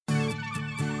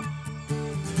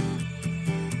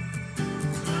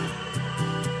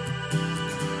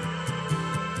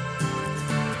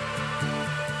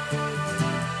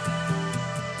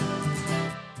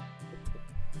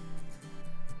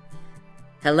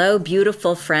Hello,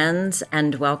 beautiful friends,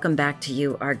 and welcome back to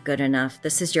You Are Good Enough.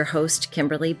 This is your host,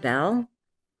 Kimberly Bell,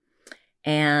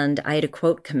 and I had a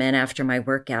quote come in after my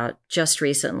workout just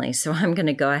recently, so I'm going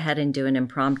to go ahead and do an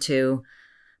impromptu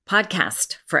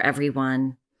podcast for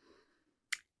everyone.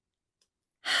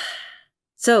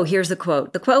 So here's the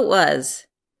quote. The quote was,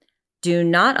 "Do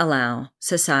not allow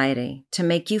society to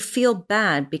make you feel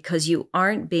bad because you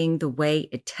aren't being the way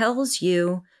it tells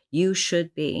you you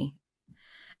should be."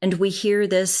 And we hear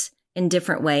this in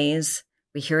different ways.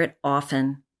 We hear it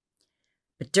often.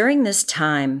 But during this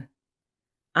time,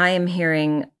 I am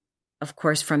hearing, of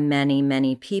course, from many,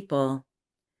 many people,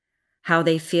 how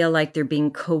they feel like they're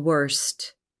being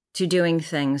coerced to doing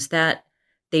things that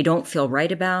they don't feel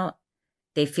right about.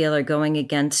 They feel are going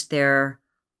against their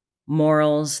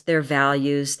morals, their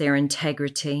values, their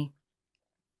integrity.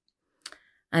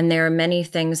 And there are many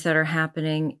things that are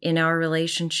happening in our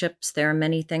relationships. There are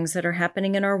many things that are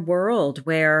happening in our world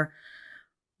where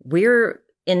we're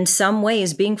in some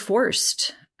ways being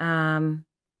forced.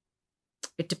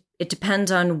 It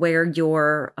depends on where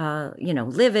you're,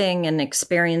 living and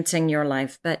experiencing your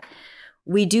life. But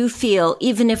we do feel,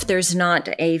 even if there's not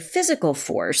a physical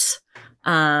force,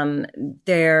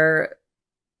 there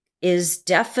is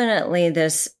definitely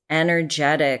this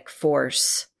energetic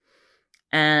force.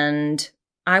 And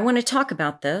I want to talk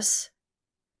about this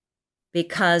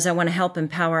because I want to help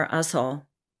empower us all.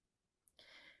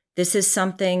 This is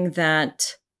something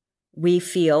that we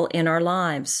feel in our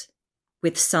lives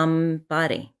with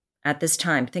somebody at this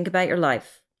time. Think about your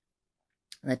life.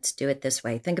 Let's do it this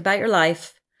way. Think about your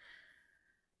life.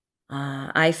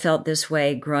 I felt this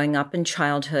way growing up in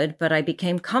childhood, but I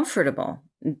became comfortable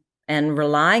and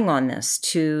relying on this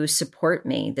to support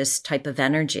me, this type of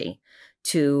energy,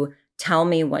 to tell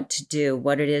me what to do,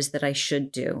 what it is that I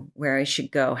should do, where I should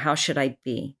go, how should I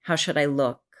be, how should I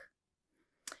look.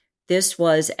 This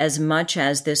was, as much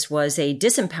as this was a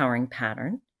disempowering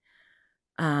pattern,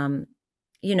 we're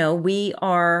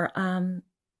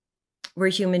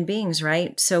human beings,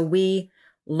 right? So we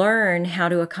learn how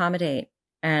to accommodate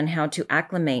and how to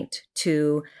acclimate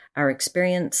to our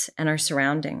experience and our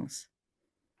surroundings.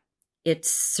 It's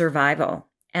survival.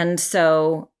 And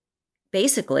so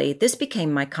basically, this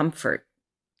became my comfort.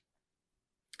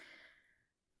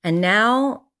 And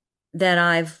now that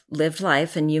I've lived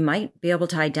life, and you might be able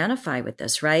to identify with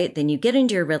this, right? Then you get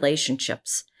into your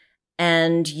relationships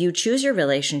and you choose your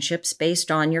relationships based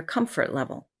on your comfort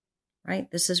level, right?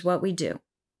 This is what we do.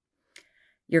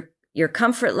 Your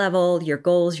comfort level, your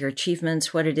goals, your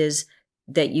achievements, what it is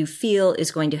that you feel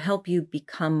is going to help you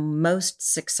become most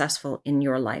successful in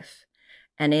your life.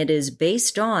 And it is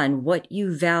based on what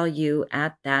you value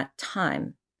at that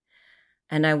time.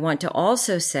 And I want to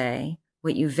also say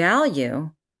what you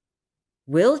value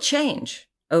will change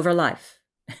over life.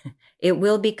 It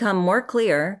will become more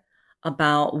clear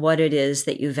about what it is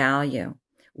that you value,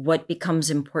 what becomes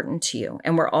important to you.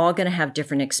 And we're all going to have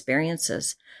different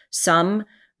experiences. Some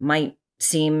might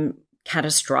seem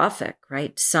catastrophic,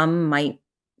 right? Some might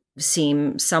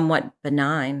seem somewhat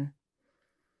benign.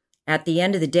 At the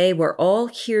end of the day, we're all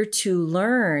here to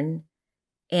learn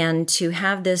and to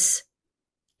have this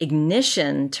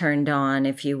ignition turned on,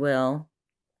 if you will,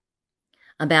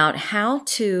 about how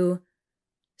to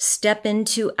step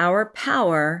into our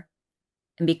power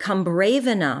and become brave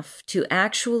enough to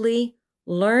actually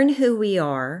learn who we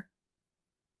are,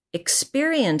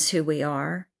 experience who we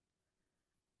are,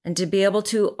 and to be able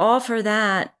to offer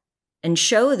that and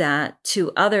show that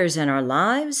to others in our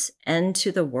lives and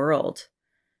to the world.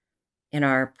 In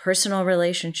our personal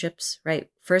relationships, right?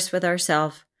 First with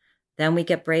ourselves, then we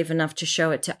get brave enough to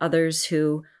show it to others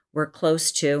who we're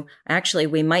close to. Actually,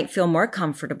 we might feel more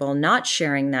comfortable not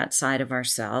sharing that side of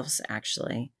ourselves,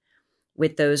 actually,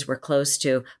 with those we're close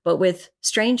to, but with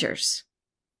strangers,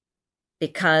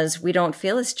 because we don't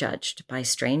feel as judged by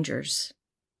strangers.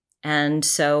 And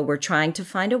so we're trying to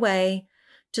find a way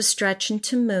to stretch and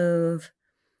to move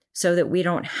so that we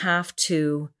don't have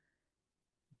to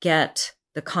get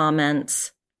the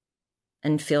comments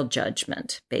and feel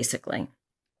judgment, basically.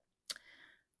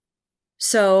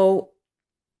 So,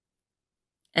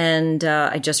 and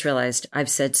I just realized I've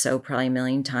said so probably a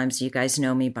million times. You guys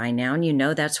know me by now, and you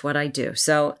know that's what I do.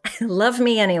 So love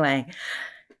me anyway.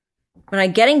 But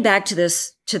I'm getting back to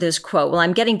this quote. Well,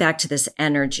 I'm getting back to this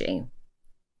energy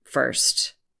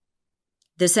first.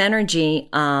 This energy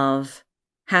of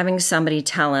having somebody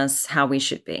tell us how we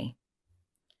should be.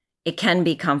 It can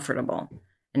be comfortable.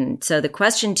 And so the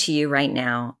question to you right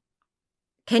now,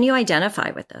 can you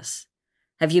identify with this?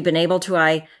 Have you been able to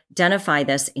identify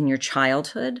this in your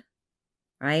childhood,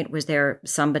 right? Was there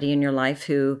somebody in your life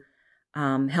who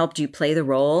helped you play the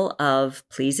role of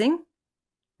pleasing,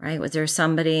 right? Was there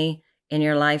somebody in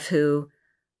your life who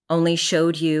only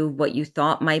showed you what you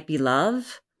thought might be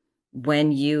love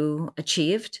when you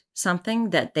achieved something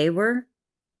that they were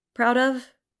proud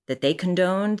of, that they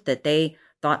condoned, that they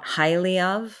thought highly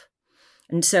of?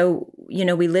 And so,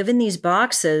 we live in these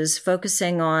boxes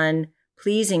focusing on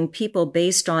pleasing people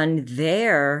based on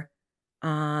their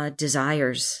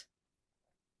desires.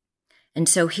 And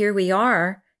so here we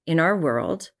are in our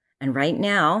world, and right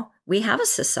now we have a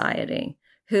society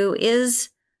who is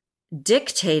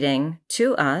dictating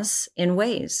to us in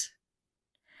ways.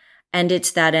 And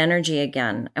it's that energy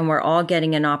again. And we're all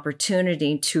getting an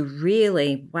opportunity to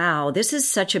really, wow, this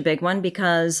is such a big one,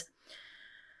 because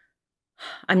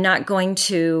I'm not going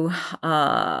to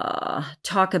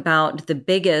talk about the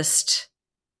biggest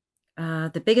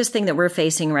thing that we're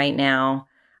facing right now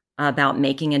about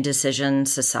making a decision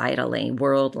societally,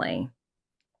 worldly,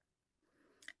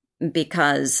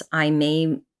 because I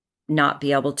may not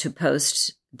be able to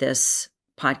post this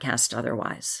podcast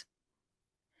otherwise.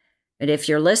 But if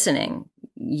you're listening,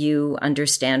 you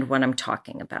understand what I'm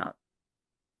talking about.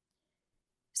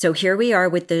 So here we are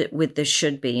with the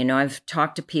should be. I've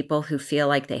talked to people who feel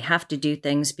like they have to do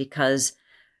things because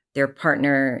their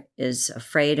partner is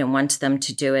afraid and wants them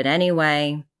to do it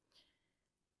anyway.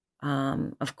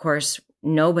 Of course,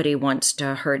 nobody wants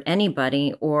to hurt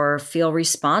anybody or feel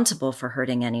responsible for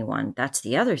hurting anyone. That's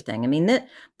the other thing. I mean,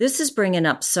 this is bringing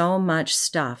up so much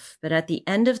stuff. But at the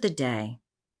end of the day,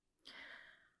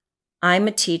 I'm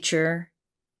a teacher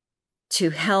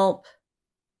to help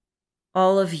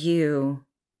all of you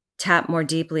tap more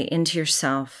deeply into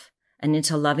yourself and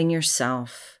into loving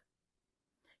yourself.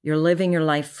 You're living your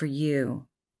life for you.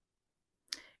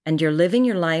 And you're living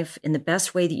your life in the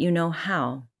best way that you know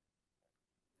how.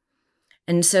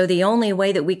 And so the only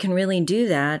way that we can really do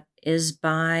that is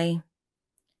by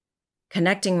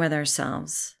connecting with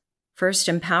ourselves. First,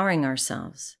 empowering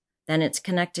ourselves. Then it's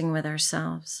connecting with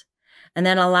ourselves. And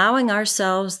then allowing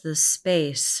ourselves the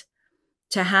space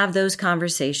to have those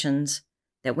conversations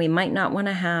that we might not want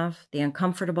to have, the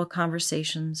uncomfortable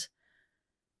conversations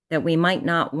that we might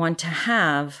not want to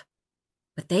have,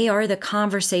 but they are the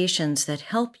conversations that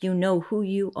help you know who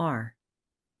you are.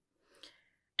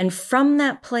 And from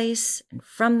that place and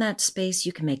from that space,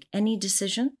 you can make any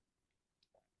decision.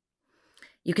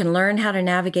 You can learn how to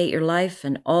navigate your life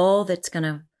and all that's going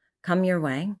to come your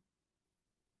way.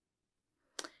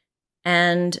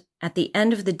 And at the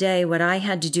end of the day, what I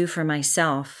had to do for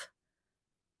myself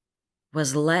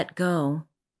was let go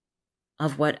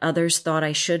of what others thought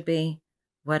I should be,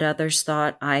 what others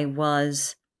thought I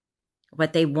was,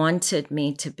 what they wanted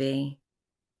me to be.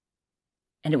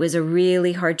 And it was a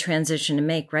really hard transition to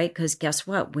make, right? Because guess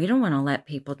what? We don't want to let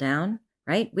people down,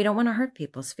 right? We don't want to hurt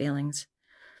people's feelings.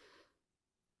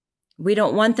 We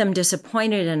don't want them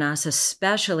disappointed in us,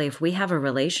 especially if we have a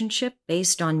relationship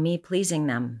based on me pleasing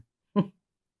them,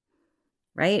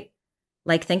 right?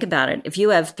 Like, think about it. If you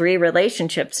have 3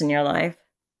 relationships in your life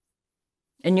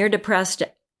and you're depressed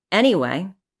anyway,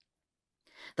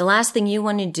 the last thing you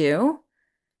want to do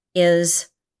is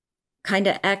kind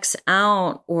of X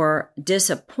out or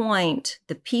disappoint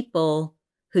the people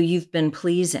who you've been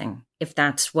pleasing, if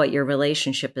that's what your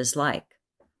relationship is like.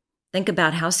 Think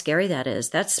about how scary that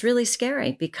is. That's really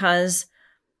scary, because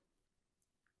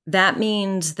that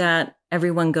means that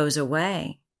everyone goes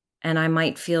away. And I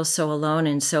might feel so alone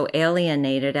and so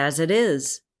alienated as it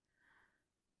is.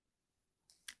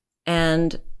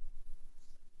 And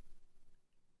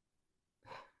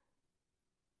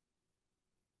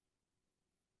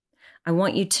I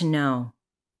want you to know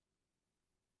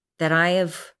that I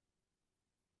have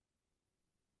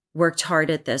worked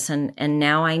hard at this, and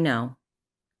now I know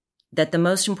that the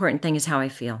most important thing is how I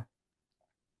feel.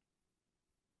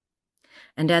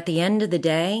 And at the end of the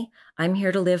day, I'm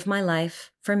here to live my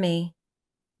life for me,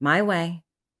 my way.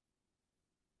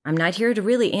 I'm not here to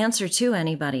really answer to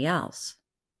anybody else.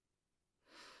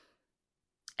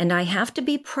 And I have to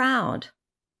be proud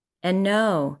and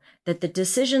know that the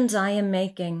decisions I'm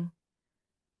making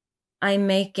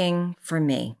for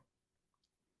me.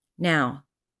 Now,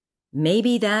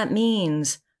 maybe that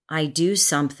means I do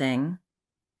something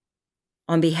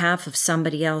on behalf of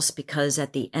somebody else, because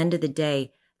at the end of the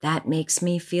day, that makes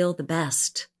me feel the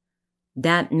best.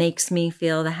 That makes me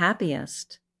feel the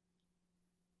happiest,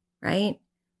 right?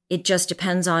 It just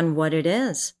depends on what it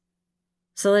is.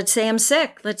 So let's say I'm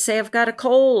sick. Let's say I've got a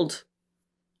cold.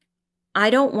 I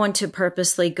don't want to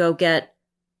purposely go get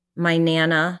my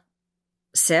Nana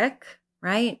sick,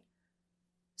 right?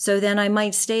 So then I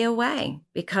might stay away,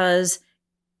 because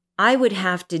I would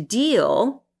have to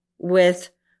deal with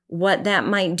what that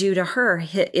might do to her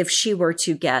if she were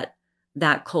to get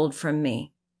that cold from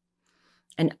me.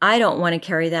 And I don't want to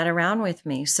carry that around with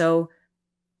me. So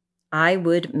I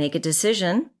would make a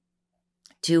decision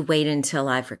to wait until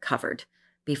I've recovered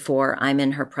before I'm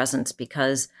in her presence,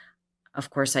 because of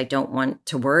course I don't want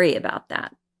to worry about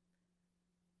that.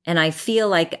 And I feel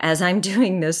like as I'm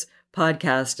doing this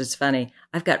podcast, it's funny,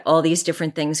 I've got all these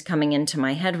different things coming into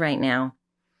my head right now.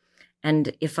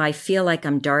 And if I feel like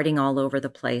I'm darting all over the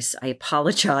place, I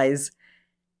apologize.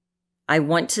 I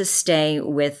want to stay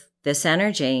with this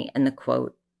energy and the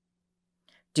quote,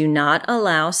 "Do not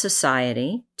allow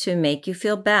society to make you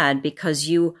feel bad because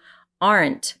you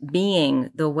aren't being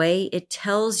the way it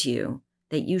tells you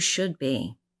that you should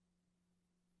be."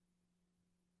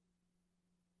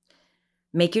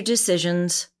 Make your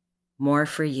decisions more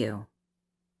for you.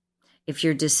 If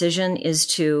your decision is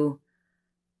to,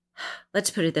 let's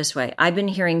put it this way, I've been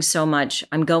hearing so much,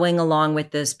 I'm going along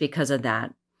with this because of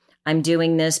that. I'm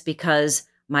doing this because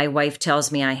my wife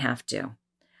tells me I have to.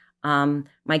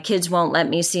 My kids won't let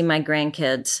me see my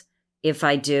grandkids if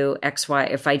I do X, Y,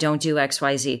 if I don't do X,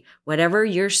 Y, Z. Whatever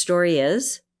your story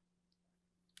is,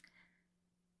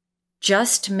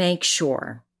 just make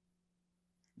sure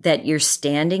that you're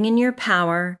standing in your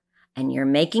power and you're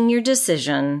making your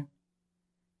decision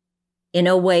in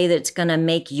a way that's going to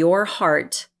make your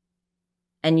heart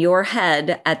and your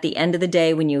head at the end of the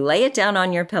day, when you lay it down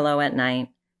on your pillow at night,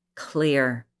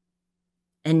 clear.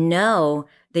 And know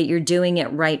that you're doing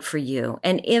it right for you.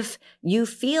 And if you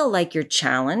feel like you're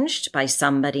challenged by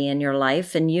somebody in your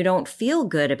life and you don't feel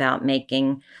good about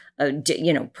making,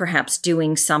 perhaps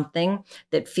doing something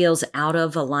that feels out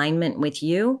of alignment with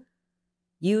you,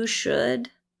 you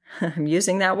should, I'm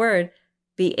using that word,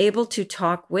 be able to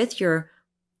talk with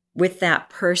that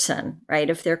person, right?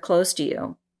 If they're close to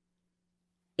you.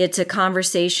 It's a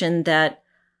conversation that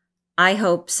I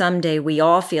hope someday we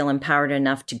all feel empowered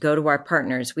enough to go to our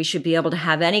partners. We should be able to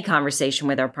have any conversation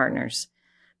with our partners,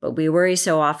 but we worry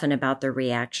so often about their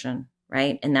reaction,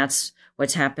 right? And that's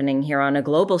what's happening here on a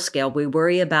global scale. We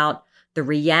worry about the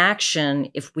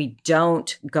reaction if we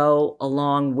don't go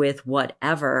along with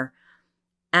whatever,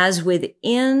 as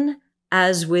within,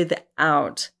 as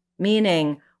without,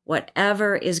 meaning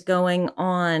whatever is going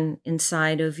on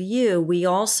inside of you, we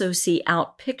also see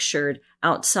outpictured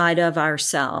outside of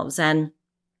ourselves. And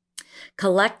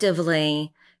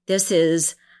collectively, this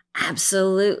is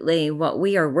absolutely what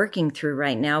we are working through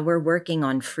right now. We're working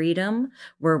on freedom.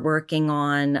 We're working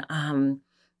on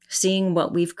seeing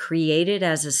what we've created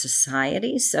as a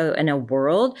society, so in a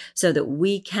world, so that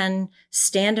we can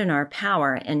stand in our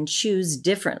power and choose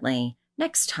differently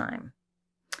next time.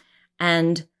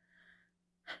 And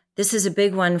this is a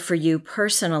big one for you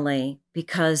personally,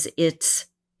 because it's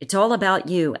all about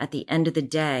you at the end of the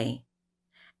day.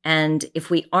 And if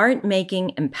we aren't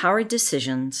making empowered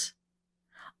decisions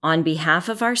on behalf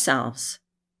of ourselves,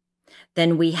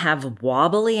 then we have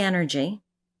wobbly energy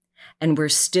and we're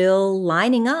still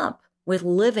lining up with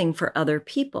living for other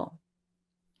people.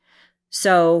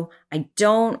 So I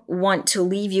don't want to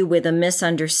leave you with a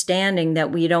misunderstanding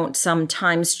that we don't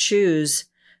sometimes choose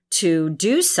to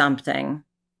do something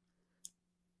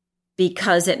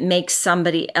because it makes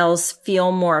somebody else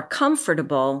feel more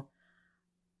comfortable.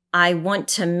 I want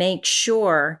to make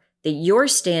sure that you're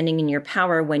standing in your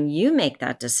power when you make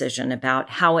that decision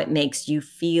about how it makes you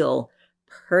feel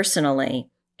personally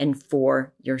and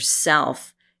for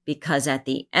yourself, because at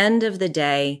the end of the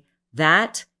day,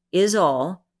 that is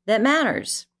all that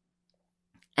matters.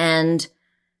 And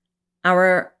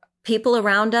our people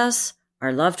around us,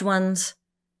 our loved ones,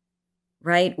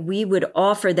 right? We would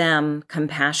offer them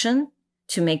compassion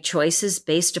to make choices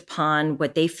based upon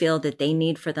what they feel that they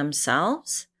need for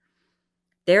themselves.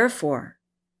 Therefore,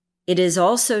 it is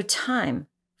also time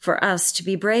for us to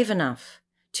be brave enough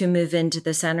to move into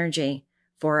this energy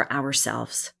for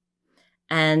ourselves.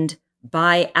 And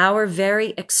by our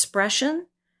very expression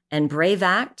and brave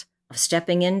act of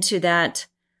stepping into that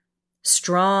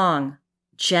strong,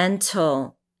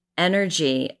 gentle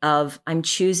energy of I'm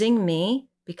choosing me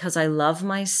because I love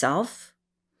myself,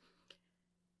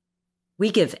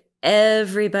 we give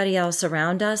everybody else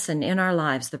around us and in our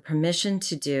lives the permission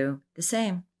to do the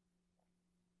same.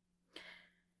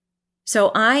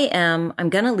 So I'm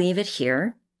going to leave it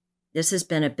here. This has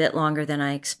been a bit longer than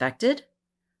I expected.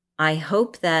 I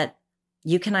hope that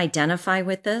you can identify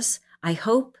with this. I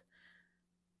hope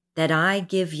that I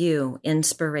give you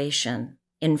inspiration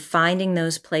in finding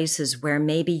those places where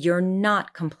maybe you're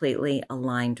not completely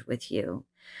aligned with you,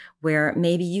 where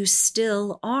maybe you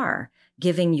still are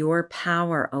giving your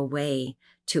power away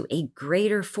to a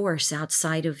greater force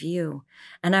outside of you.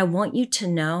 And I want you to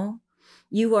know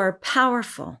You are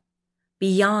powerful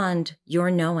beyond your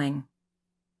knowing.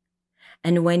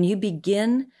 And when you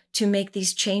begin to make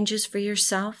these changes for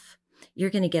yourself, you're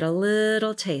going to get a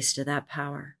little taste of that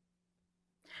power.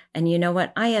 And you know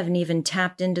what? I haven't even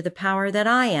tapped into the power that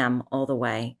I am all the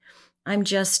way. I'm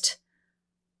just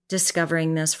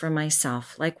discovering this for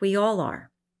myself, like we all are.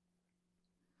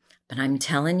 But I'm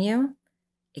telling you,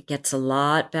 it gets a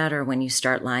lot better when you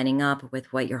start lining up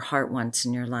with what your heart wants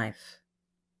in your life.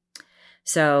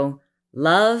 So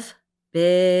love,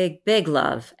 big, big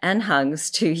love and hugs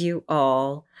to you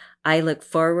all. I look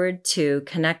forward to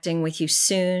connecting with you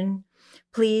soon.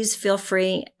 Please feel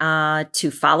free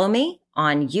to follow me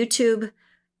on YouTube,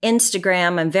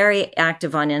 Instagram. I'm very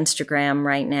active on Instagram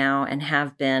right now and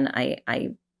have been.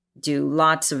 I do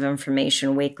lots of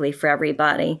information weekly for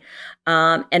everybody.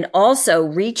 And also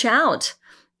reach out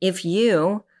if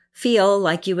you feel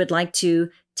like you would like to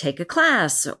take a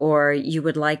class or you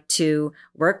would like to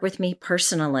work with me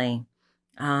personally.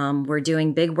 We're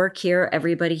doing big work here.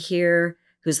 Everybody here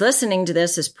who's listening to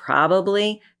this is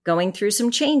probably going through some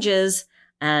changes,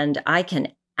 and I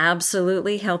can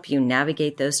absolutely help you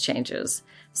navigate those changes.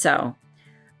 So,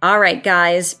 all right,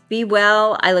 guys, be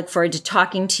well. I look forward to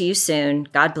talking to you soon.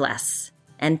 God bless,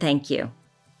 and thank you.